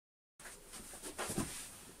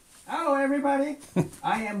Hello everybody,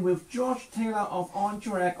 I am with George Taylor of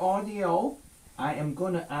Entracte Audio. I am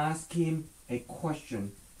going to ask him a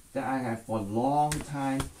question that I have for a long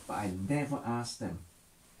time, but I never asked them.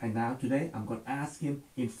 And now today I'm going to ask him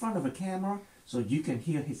in front of a camera so you can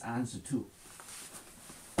hear his answer too.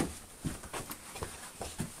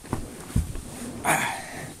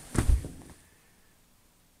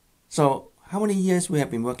 So, how many years we have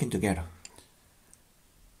been working together?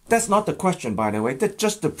 That's not the question, by the way. That's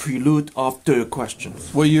just the prelude of the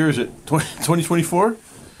questions. What year is it? 2024?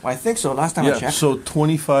 I think so. Last time I checked. So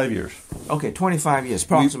 25 years. Okay, 25 years.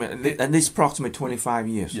 At least approximately 25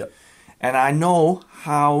 years. Yep. And I know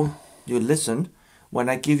how you listen when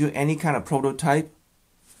I give you any kind of prototype,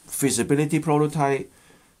 feasibility prototype,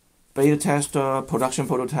 beta tester, production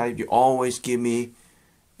prototype. You always give me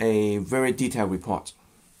a very detailed report.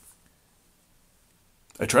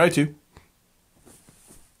 I try to.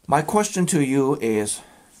 My question to you is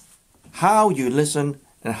how you listen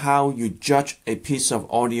and how you judge a piece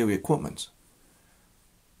of audio equipment.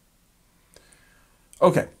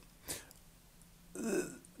 Okay.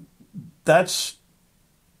 That's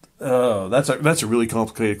a really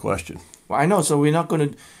complicated question. Well, I know, so we're not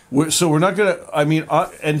going to... We're not going to... I mean,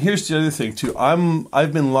 and here's the other thing, too.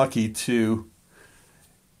 I've been lucky to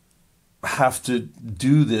have to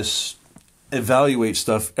do this, evaluate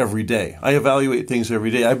stuff every day. I evaluate things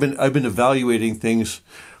every day. I've been evaluating things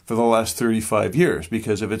for the last 35 years,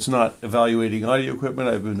 because if it's not evaluating audio equipment,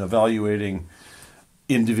 I've been evaluating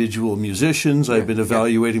individual musicians. I've been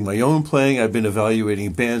evaluating my own playing. I've been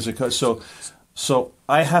evaluating bands and so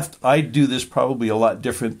I do this probably a lot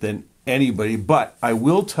different than anybody. But I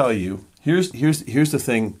will tell you, here's the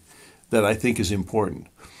thing that I think is important.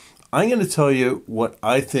 I'm going to tell you what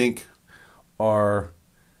I think are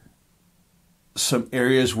some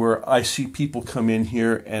areas where I see people come in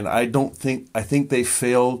here and I think they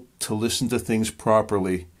fail to listen to things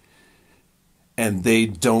properly, and they're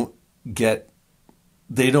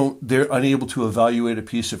unable to evaluate a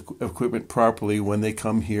piece of equipment properly when they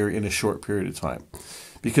come here in a short period of time.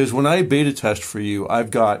 Because when I beta test for you, I've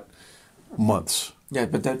got months. Yeah,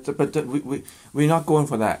 but we're not going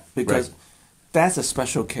for that, because that's a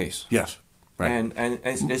special case. Yes. Right. And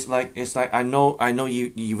it's like I know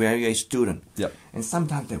you were a student. Yep. And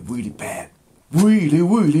sometimes they're really bad,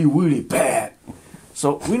 really bad.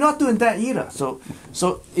 So we're not doing that either. So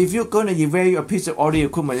if you're going to evaluate a piece of audio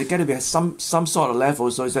equipment, it got to be some sort of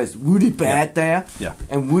level. So it says really bad there,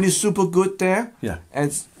 and really super good there. Yeah.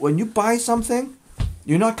 And when you buy something,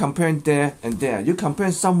 you're not comparing there and there. You're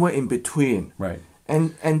comparing somewhere in between. Right.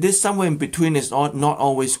 And this somewhere in between is not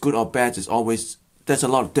always good or bad. It's always, there's a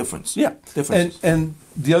lot of difference. Yeah. Differences. And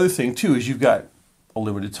the other thing too is you've got a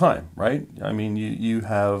limited time, right? I mean, you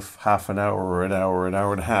have half an hour or an hour and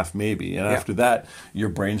a half maybe, and after that, your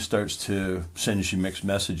brain starts to send you mixed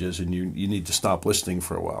messages, and you need to stop listening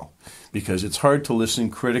for a while, because it's hard to listen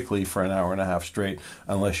critically for an hour and a half straight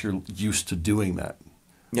unless you're used to doing that.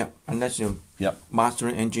 Yeah, unless you're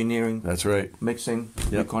mastering engineering. That's right. Mixing,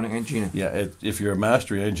 recording engineering. Yeah, if you're a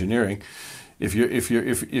master in engineering, if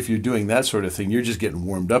you're doing that sort of thing, you're just getting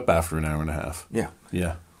warmed up after an hour and a half. Yeah.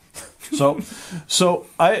 Yeah. So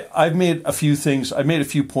I've made a few things. I made a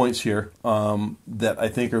few points here that I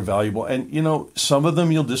think are valuable, and some of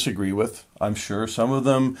them you'll disagree with, I'm sure. Some of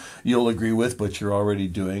them you'll agree with, but you're already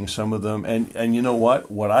doing some of them. And you know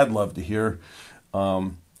what? What I'd love to hear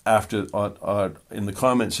after in the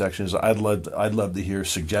comment sections, I'd love to hear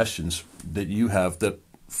suggestions that you have that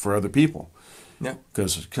for other people. Yeah,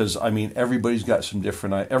 because I mean, everybody's got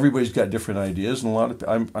different ideas, and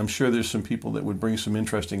I'm sure there's some people that would bring some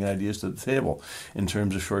interesting ideas to the table in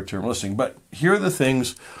terms of short-term listening. But here are the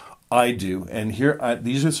things I do, and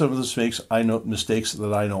these are some of the mistakes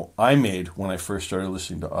that I know I made when I first started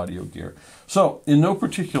listening to audio gear. So, in no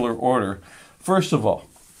particular order, first of all,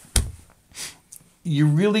 you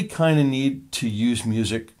really kind of need to use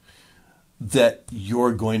music that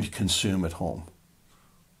you're going to consume at home.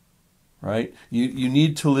 Right? You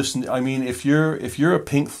need to listen. I mean, if you're a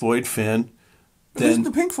Pink Floyd fan, then listen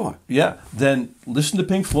to Pink Floyd. Yeah, then listen to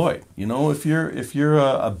Pink Floyd. If you're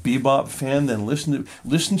a bebop fan, then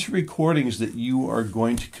listen to recordings that you are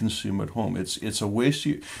going to consume at home. It's not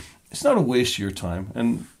a waste of your time,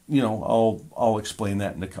 and I'll explain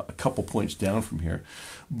that in a couple points down from here.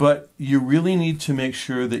 But you really need to make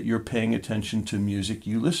sure that you're paying attention to music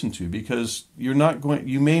you listen to, because you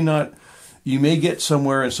may get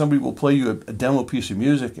somewhere and somebody will play you a demo piece of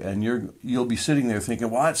music, and you'll be sitting there thinking,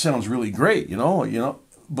 well, that sounds really great,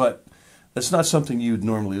 but that's not something you'd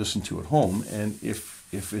normally listen to at home. And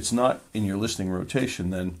if it's not in your listening rotation,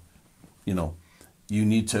 then you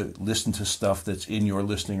need to listen to stuff that's in your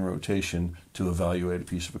listening rotation to evaluate a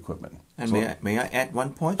piece of equipment. And So- may I add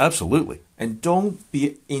one point? Absolutely. And don't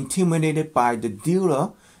be intimidated by the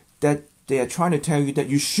dealer that they are trying to tell you that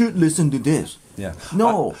you should listen to this. Yeah.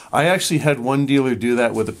 No. I actually had one dealer do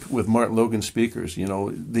that with Martin Logan speakers. You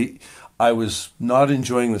know, I was not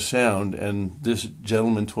enjoying the sound, and this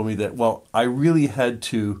gentleman told me that, well, I really had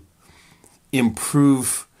to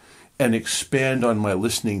improve and expand on my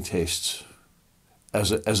listening tastes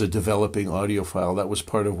as a developing audiophile. That was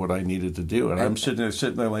part of what I needed to do. And I'm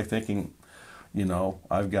sitting there like thinking, you know,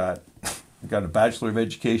 I've got a Bachelor of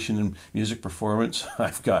Education in Music Performance.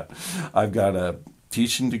 I've got a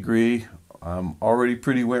teaching degree. I'm already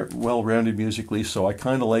pretty well-rounded musically, so I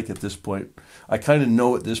kind of like at this point. I kind of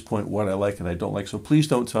know at this point what I like and I don't like. So please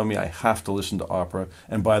don't tell me I have to listen to opera.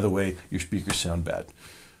 And by the way, your speakers sound bad.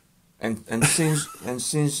 And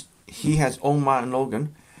since he has owned Martin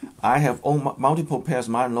Logan, I have owned multiple pairs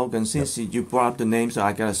of Martin Logan. Since you brought up the name, so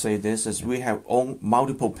I gotta say this: as we have owned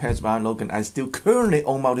multiple pairs of Martin Logan, I still currently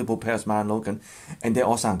own multiple pairs of Martin Logan, and they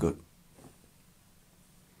all sound good.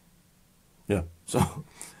 Yeah. So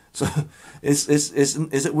is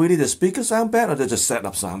it really the speaker sound bad or does the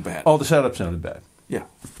setup sound bad? Oh, the setup sounded bad. Yeah.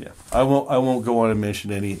 Yeah. I won't go on and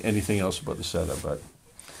mention anything else about the setup, but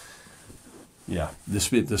yeah, the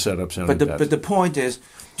setup sounded bad. But the point is,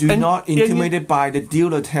 not intimidated by the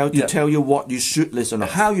dealer tell you what you should listen or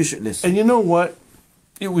how you should listen. And you know what?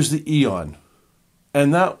 It was the Eon,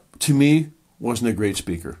 and that to me wasn't a great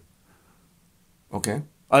speaker. Okay.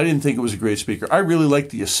 I didn't think it was a great speaker. I really liked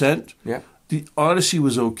the Ascent. Yeah. The Odyssey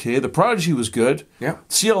was okay. The Prodigy was good. Yeah.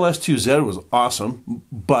 CLS2Z was awesome,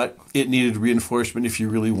 but it needed reinforcement if you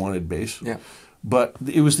really wanted bass. Yeah. But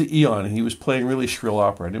it was the Eon, and he was playing really shrill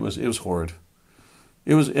opera, and it was horrid.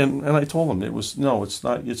 It was, and I told him it was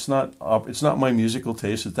it's not my musical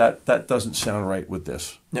taste. That doesn't sound right with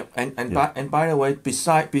this. Yeah. And by the way,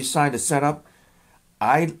 beside the setup,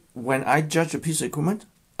 when I judge a piece of equipment,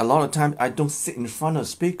 a lot of times I don't sit in front of the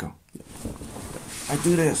speaker. I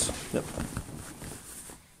do this. Yep.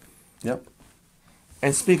 Yep.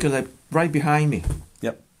 And speaker like right behind me.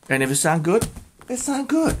 Yep. And if it sound good, it sound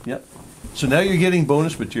good. Yep. So now you're getting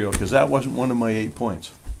bonus material because that wasn't one of my 8 points.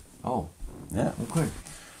 Oh. Yeah. Okay.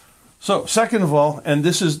 So second of all, and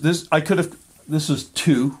this is 2. I could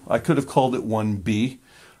have called it 1B.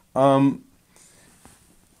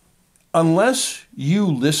 Unless you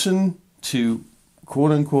listen to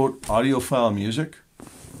quote unquote audiophile music,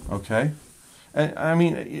 okay. And I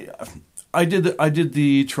mean, I did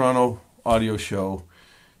the Toronto audio show.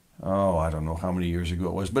 Oh, I don't know how many years ago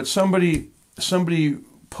it was, but somebody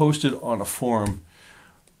posted on a forum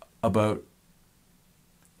about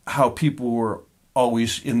how people were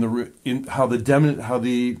always how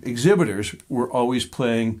the exhibitors were always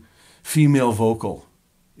playing female vocal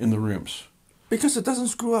in the rooms because it doesn't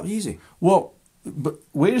screw up easy. Well, but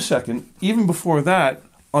wait a second. Even before that,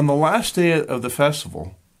 on the last day of the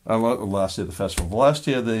festival, the last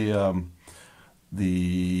day of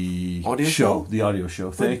the audio show. The audio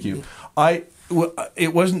show. Thank you.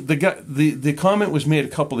 It wasn't the guy. The comment was made a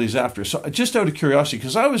couple days after. So just out of curiosity,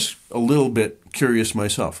 because I was a little bit curious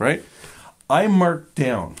myself, right? I marked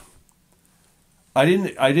down. I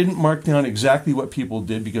didn't mark down exactly what people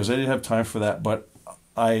did because I didn't have time for that. But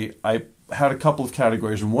I had a couple of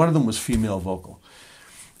categories, and one of them was female vocal,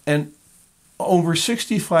 and over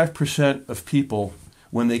 65% of people,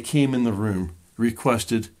 when they came in the room,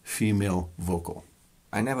 requested female vocal.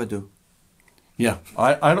 I never do. Yeah,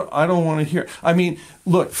 I don't want to hear. I mean,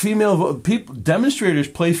 look, demonstrators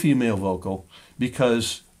play female vocal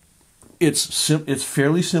because it's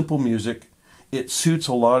fairly simple music. It suits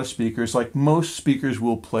a lot of speakers. Like most speakers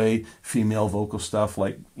will play female vocal stuff,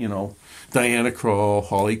 like Diana Krall,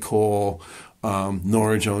 Holly Cole,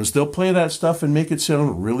 Nora Jones. They'll play that stuff and make it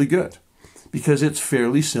sound really good because it's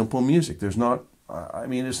fairly simple music. There's not. I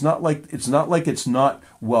mean, it's not like it's not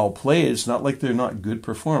well played. It's not like they're not good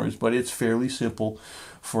performers, but it's fairly simple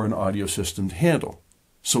for an audio system to handle.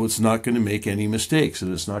 So it's not going to make any mistakes,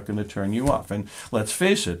 and it's not going to turn you off. And let's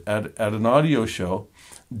face it, at an audio show,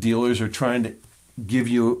 dealers are trying to give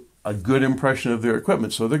you a good impression of their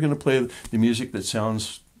equipment, so they're going to play the music that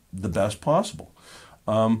sounds the best possible.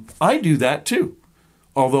 I do that too.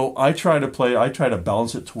 Although I try to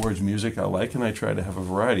balance it towards music I like, and I try to have a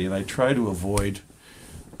variety, and I do try to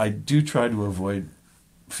avoid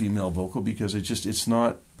female vocal because it's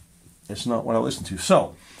not what I listen to.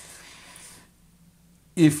 So,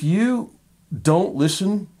 if you don't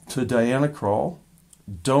listen to Diana Krall,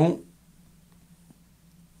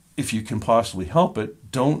 if you can possibly help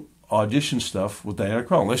it, don't audition stuff with Diana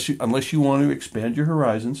Krall unless you want to expand your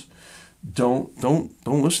horizons. don't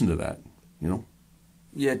listen to that. You know.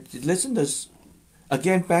 Yeah, listen to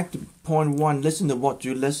again. Back to point one. Listen to what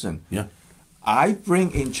you listen. Yeah. I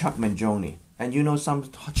bring in Chuck Mangione, and you know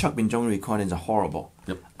some Chuck Mangione recordings are horrible.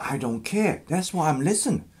 Yep. I don't care. That's why I'm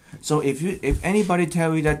listening. So if anybody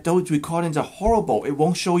tell you that those recordings are horrible, it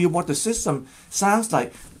won't show you what the system sounds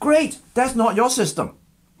like. Great, that's not your system.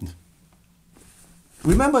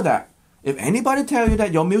 Remember that. If anybody tell you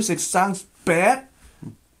that your music sounds bad,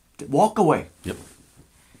 walk away. Yep.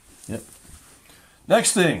 Yep.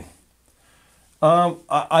 Next thing,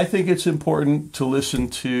 I think it's important to listen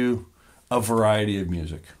to a variety of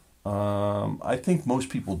music. I think most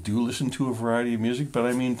people do listen to a variety of music, but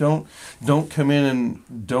I mean, don't come in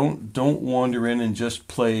and don't wander in and just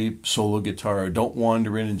play solo guitar. Or don't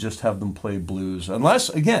wander in and just have them play blues, unless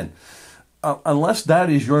that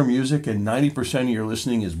is your music and 90% of your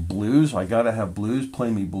listening is blues. I gotta have blues.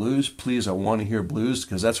 Play me blues, please. I want to hear blues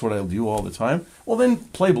because that's what I'll do all the time. Well, then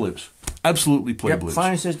play blues. Absolutely play blues.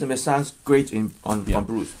 Find a system that sounds great on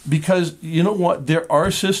blues. Because you know what? There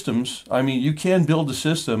are systems. I mean, you can build a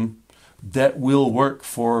system that will work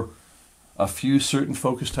for a few certain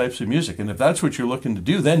focus types of music. And if that's what you're looking to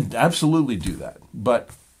do, then absolutely do that.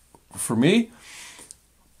 But for me,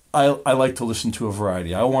 I like to listen to a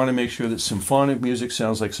variety. I want to make sure that symphonic music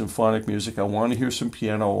sounds like symphonic music. I want to hear some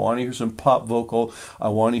piano. I want to hear some pop vocal. I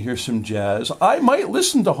want to hear some jazz. I might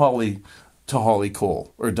listen to Holly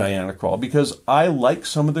Cole or Diana Krall because I like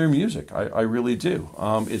some of their music. I really do.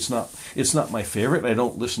 It's not my favorite. I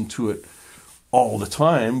don't listen to it all the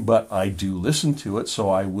time, but I do listen to it. So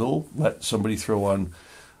I will let somebody throw on,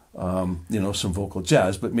 some vocal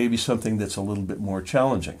jazz, but maybe something that's a little bit more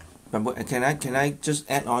challenging. But can I just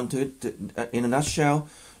add on to it? In a nutshell,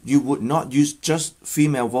 you would not use just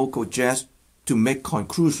female vocal jazz to make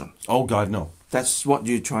conclusions. Oh God, no. That's what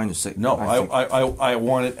you're trying to say. No, I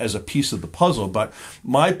want it as a piece of the puzzle, but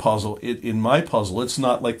in my puzzle, it's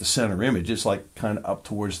not like the center image. It's like kind of up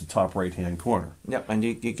towards the top right-hand corner. Yep, and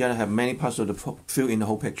you gotta have many puzzles to fill in the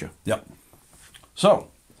whole picture. Yep. So,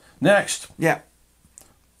 next. Yeah.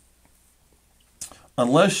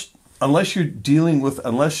 Unless you're using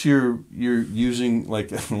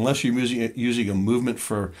a movement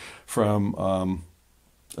from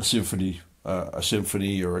a symphony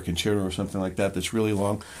or a concerto or something like that that's really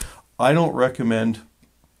long, I don't recommend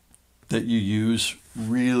that you use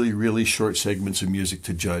really, really short segments of music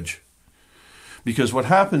to judge. Because what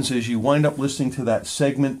happens is you wind up listening to that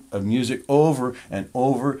segment of music over and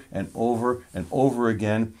over and over and over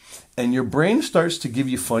again, and your brain starts to give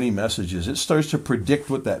you funny messages. It starts to predict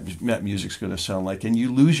what that music's going to sound like, and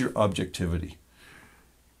you lose your objectivity.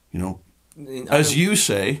 As you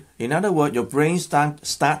say. In other words, your brain start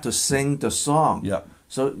to sing the song. Yeah.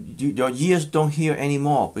 So your ears don't hear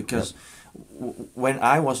anymore because when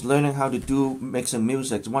I was learning how to make some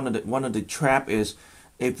music, one of the trap is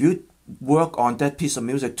if you work on that piece of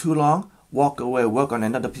music too long, walk away, work on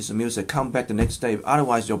another piece of music, come back the next day.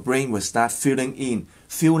 Otherwise, your brain will start filling in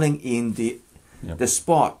the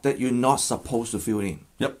spot that you're not supposed to fill in.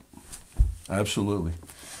 Yep, absolutely.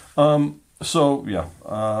 You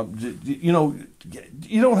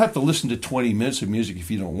don't have to listen to 20 minutes of music if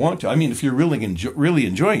you don't want to. I mean, if you're really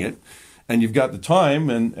enjoying it, and you've got the time,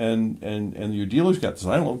 and your dealer's got the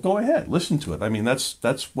time, well, go ahead, listen to it. I mean,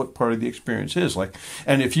 that's what part of the experience is like.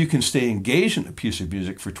 And if you can stay engaged in a piece of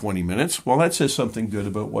music for 20 minutes, well, that says something good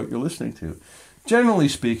about what you're listening to. Generally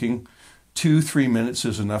speaking, 2-3 minutes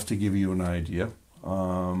is enough to give you an idea.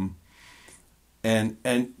 That's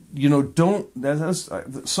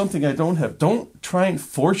something I don't have. Don't try and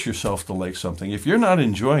force yourself to like something. If you're not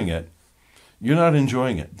enjoying it, you're not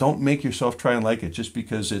enjoying it. Don't make yourself try and like it just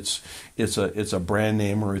because it's a brand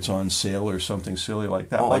name or it's on sale or something silly like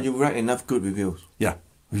that. Or you write enough good reviews. Yeah.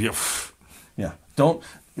 Don't.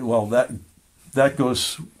 Well, that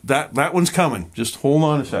goes. That one's coming. Just hold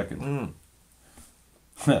on a second.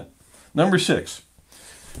 Number 6.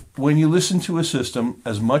 When you listen to a system,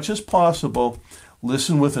 as much as possible,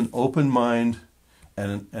 listen with an open mind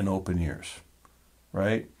and open ears.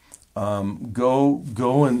 Right. Go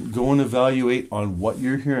and evaluate on what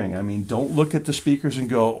you're hearing. I mean, don't look at the speakers and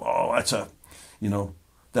go, "Oh, that's a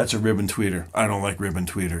ribbon tweeter. I don't like ribbon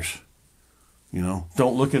tweeters."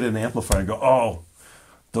 Don't look at an amplifier and go, "Oh,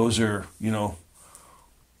 those are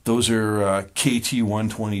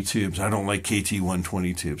KT120 tubes. I don't like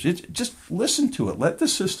KT120 tubes." Just listen to it. Let the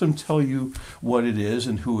system tell you what it is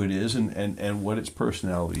and who it is and what its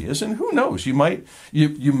personality is. And who knows? You may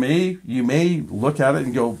look at it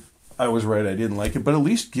and go, "I was right, I didn't like it," but at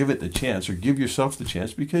least give it the chance, or give yourself the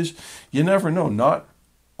chance, because you never know. Not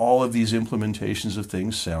all of these implementations of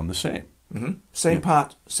things sound the same. Same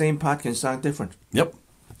part can sound different. Yep.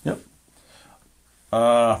 Yep.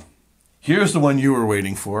 Here's the one you were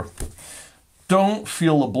waiting for. Don't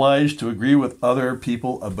feel obliged to agree with other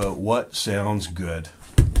people about what sounds good.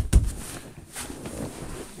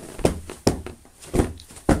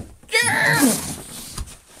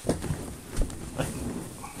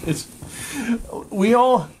 We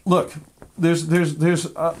all look. There's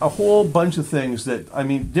a whole bunch of things that, I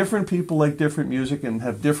mean, different people like different music and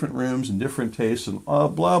have different rooms and different tastes and blah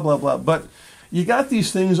blah blah. But you got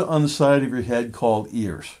these things on the side of your head called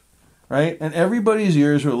ears, right? And everybody's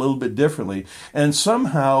ears are a little bit differently. And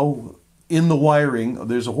somehow in the wiring,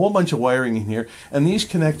 there's a whole bunch of wiring in here, and these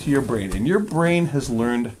connect to your brain. And your brain has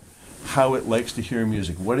learned how it likes to hear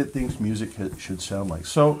music, what it thinks music should sound like.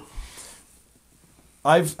 So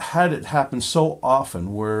I've had it happen so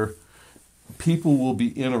often where people will be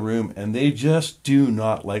in a room and they just do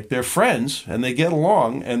not like their friends, and they get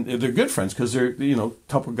along and they're good friends because they're, a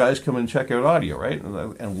couple of guys come and check out audio, right?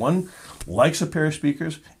 And one likes a pair of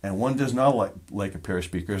speakers and one does not like a pair of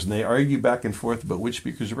speakers, and they argue back and forth about which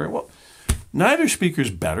speakers are better. Well, neither speaker's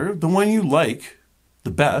better. The one you like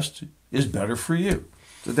the best is better for you.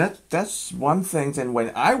 So that's one thing. And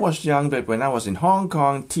when I was young, but when I was in Hong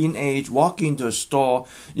Kong, teenage, walking into a store,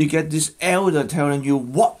 you get this elder telling you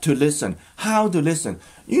what to listen, how to listen.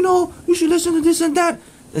 You should listen to this and that.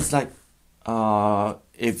 It's like,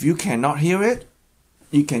 if you cannot hear it,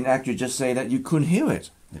 you can actually just say that you couldn't hear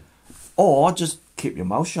it. Yeah. Or just keep your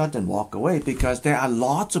mouth shut and walk away, because there are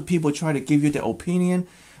lots of people trying to give you their opinion.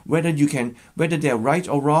 Whether they're right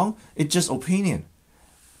or wrong, it's just opinion.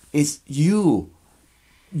 It's you.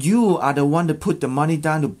 You are the one that put the money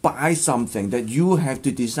down to buy something that you have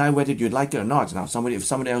to decide whether you like it or not. Now, if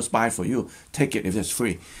somebody else buy it for you, take it if it's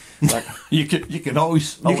free. But you can always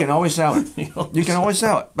sell it. You can always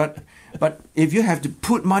sell it. But if you have to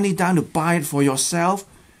put money down to buy it for yourself,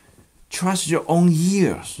 trust your own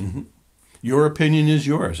ears. Mm-hmm. Your opinion is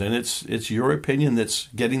yours, and it's your opinion that's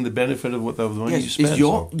getting the benefit of the money you spend. It's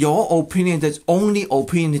your opinion. That's only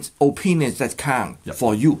opinions that count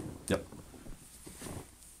for you.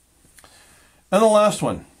 And the last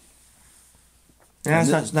one. Yeah,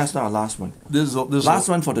 that's not our last one. This last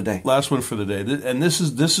one for the day. Last one for the day. And this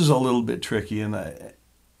is a little bit tricky. And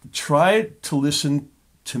try to listen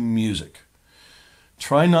to music.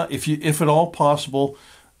 Try not, if at all possible,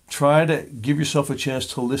 try to give yourself a chance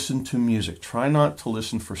to listen to music. Try not to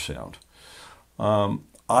listen for sound.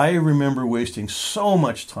 I remember wasting so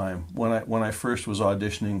much time when I first was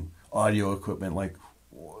auditioning audio equipment,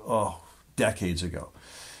 decades ago.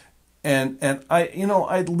 And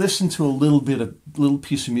I'd listen to a little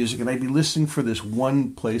piece of music, and I'd be listening for this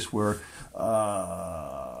one place where,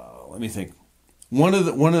 let me think. One of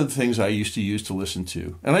the things I used to use to listen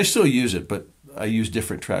to, and I still use it, but I use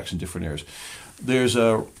different tracks in different areas. There's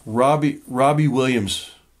a Robbie Williams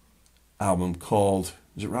album called,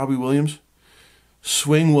 is it Robbie Williams?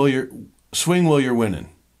 Swing While You're Winning,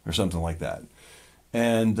 or something like that.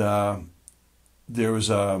 And there was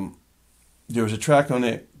a track on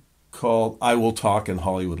it called I Will Talk and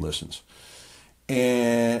Hollywood Listens.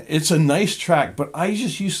 And it's a nice track, but I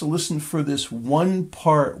just used to listen for this one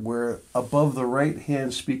part where above the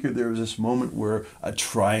right-hand speaker there was this moment where a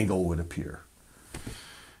triangle would appear.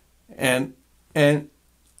 And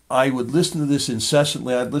I would listen to this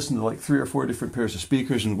incessantly. I'd listen to 3 or 4 different pairs of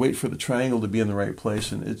speakers and wait for the triangle to be in the right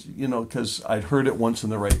place. And it's, because I'd heard it once in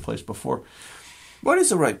the right place before. What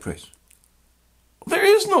is the right place? There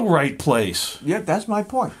is no right place. Yeah, that's my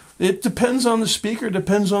point. It depends on the speaker,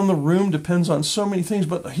 depends on the room, depends on so many things.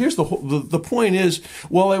 But here's the point is,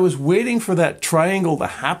 while I was waiting for that triangle to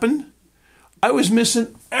happen, I was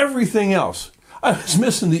missing everything else. I was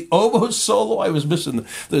missing the oboe solo. I was missing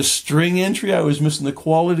the string entry. I was missing the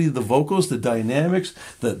quality of the vocals, the dynamics,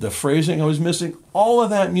 the phrasing. I was missing all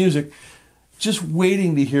of that music, just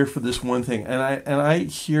waiting to hear for this one thing. And I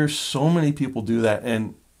hear so many people do that,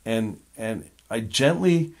 and I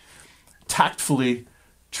gently, tactfully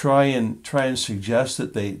try and suggest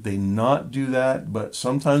that they not do that, but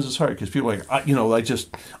sometimes it's hard because people are like, I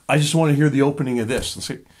just want to hear the opening of this.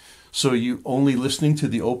 So you only listen to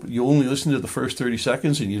the first 30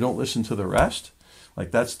 seconds and you don't listen to the rest.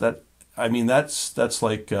 That's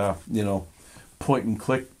like point and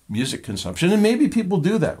click music consumption, and maybe people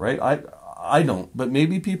do that, right? I don't, but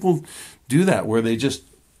maybe people do that where they just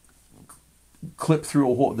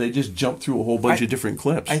they just jump through a whole bunch of different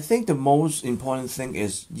clips. I think the most important thing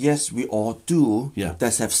is, yes, we all do. Yeah.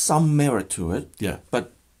 That have some merit to it. Yeah.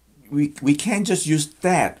 But we can't just use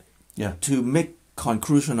that. Yeah. To make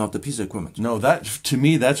conclusion of the piece of equipment. No, that to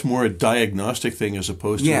me that's more a diagnostic thing as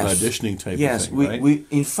opposed to an auditioning type of thing. Right? we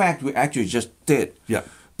in fact we actually just did. Yeah.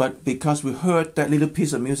 But because we heard that little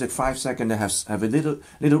piece of music 5 seconds that have a little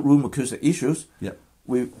room acoustic issues, yeah,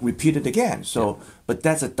 we repeat it again. So, but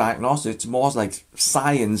that's a diagnosis. It's more like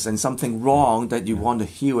science and something wrong that you want to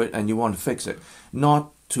hear it and you want to fix it,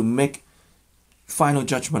 not to make final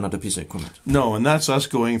judgment of the piece of equipment. No, and that's us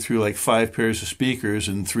going through like 5 pairs of speakers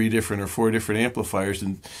and 3 different or 4 different amplifiers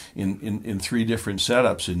in 3 different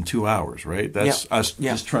setups in 2 hours, right? That's us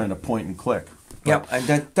just trying to point and click. Yeah, and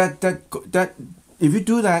that if you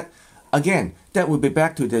do that, again, that will be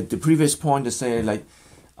back to the previous point to say like,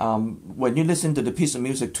 when you listen to the piece of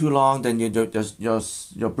music too long, then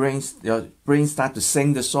your brain start to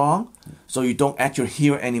sing the song, so you don't actually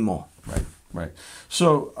hear anymore. Right. Right.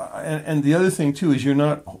 So, and the other thing too is you're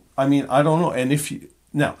not, I mean, I don't know. And if you,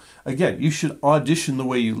 now, again, you should audition the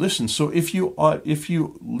way you listen. So if you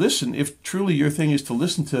listen, if truly your thing is to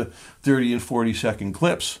listen to 30 and 40-second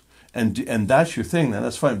clips and that's your thing, then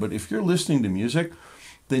that's fine. But if you're listening to music,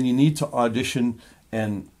 then you need to audition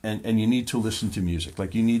and you need to listen to music.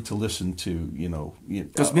 Like you need to listen to,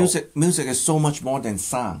 because music is so much more than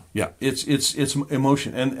sound. Yeah, it's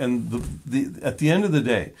emotion, and the at the end of the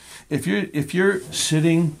day, if you're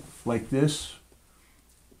sitting like this,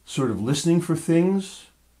 sort of listening for things,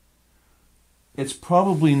 it's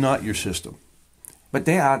probably not your system. But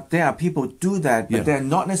there are people who do that, but they're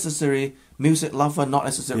not necessarily music lover, not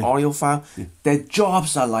necessarily audiophile. Yeah. Their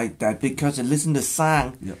jobs are like that because they listen to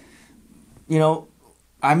sound. Yeah.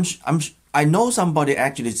 I know somebody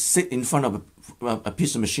actually sit in front of a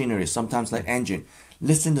piece of machinery, sometimes like engine,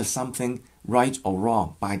 listen to something right or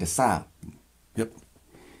wrong by the sound. Yep.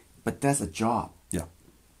 But that's a job. Yeah.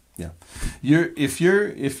 Yeah. If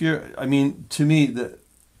you're I mean, to me,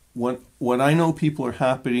 when I know people are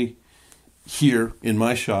happy here in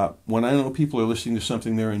my shop, when I know people are listening to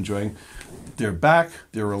something they're enjoying, they're back,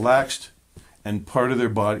 they're relaxed, and part of their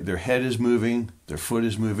body, their head is moving, their foot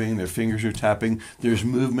is moving, their fingers are tapping. There's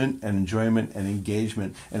movement and enjoyment and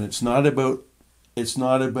engagement, and it's not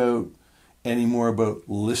anymore about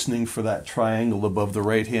listening for that triangle above the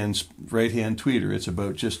right hand tweeter. It's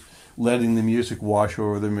about just letting the music wash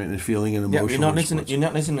over them and feeling an emotional. You're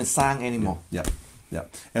not listening to sound anymore. Yeah.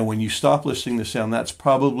 And when you stop listening to sound, that's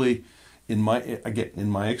probably in my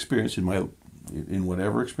experience, in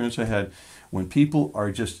whatever experience I had, when people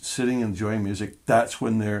are just sitting enjoying music, that's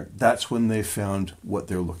when they found what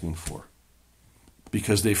they're looking for,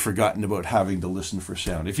 because they've forgotten about having to listen for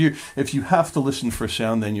sound. If you have to listen for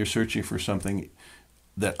sound, then you're searching for something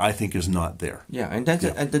that I think is not there. Yeah, and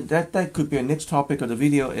that could be a next topic of the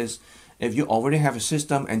video, is if you already have a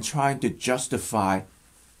system and trying to justify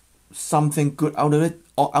something good out of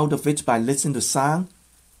it by listening to sound,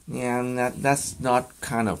 and that's not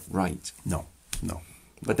kind of right. No.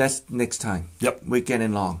 But that's next time. Yep. We're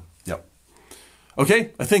getting long. Yep.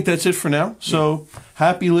 Okay, I think that's it for now. So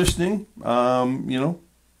happy listening.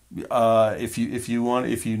 If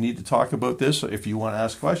you need to talk about this, if you want to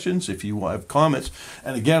ask questions, if you have comments,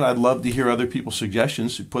 and again, I'd love to hear other people's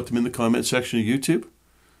suggestions. Put them in the comment section of YouTube.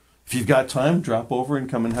 If you've got time, drop over and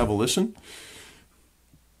come and have a listen.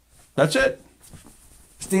 That's it.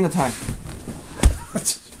 It's dinner time.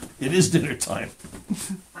 It is dinner time.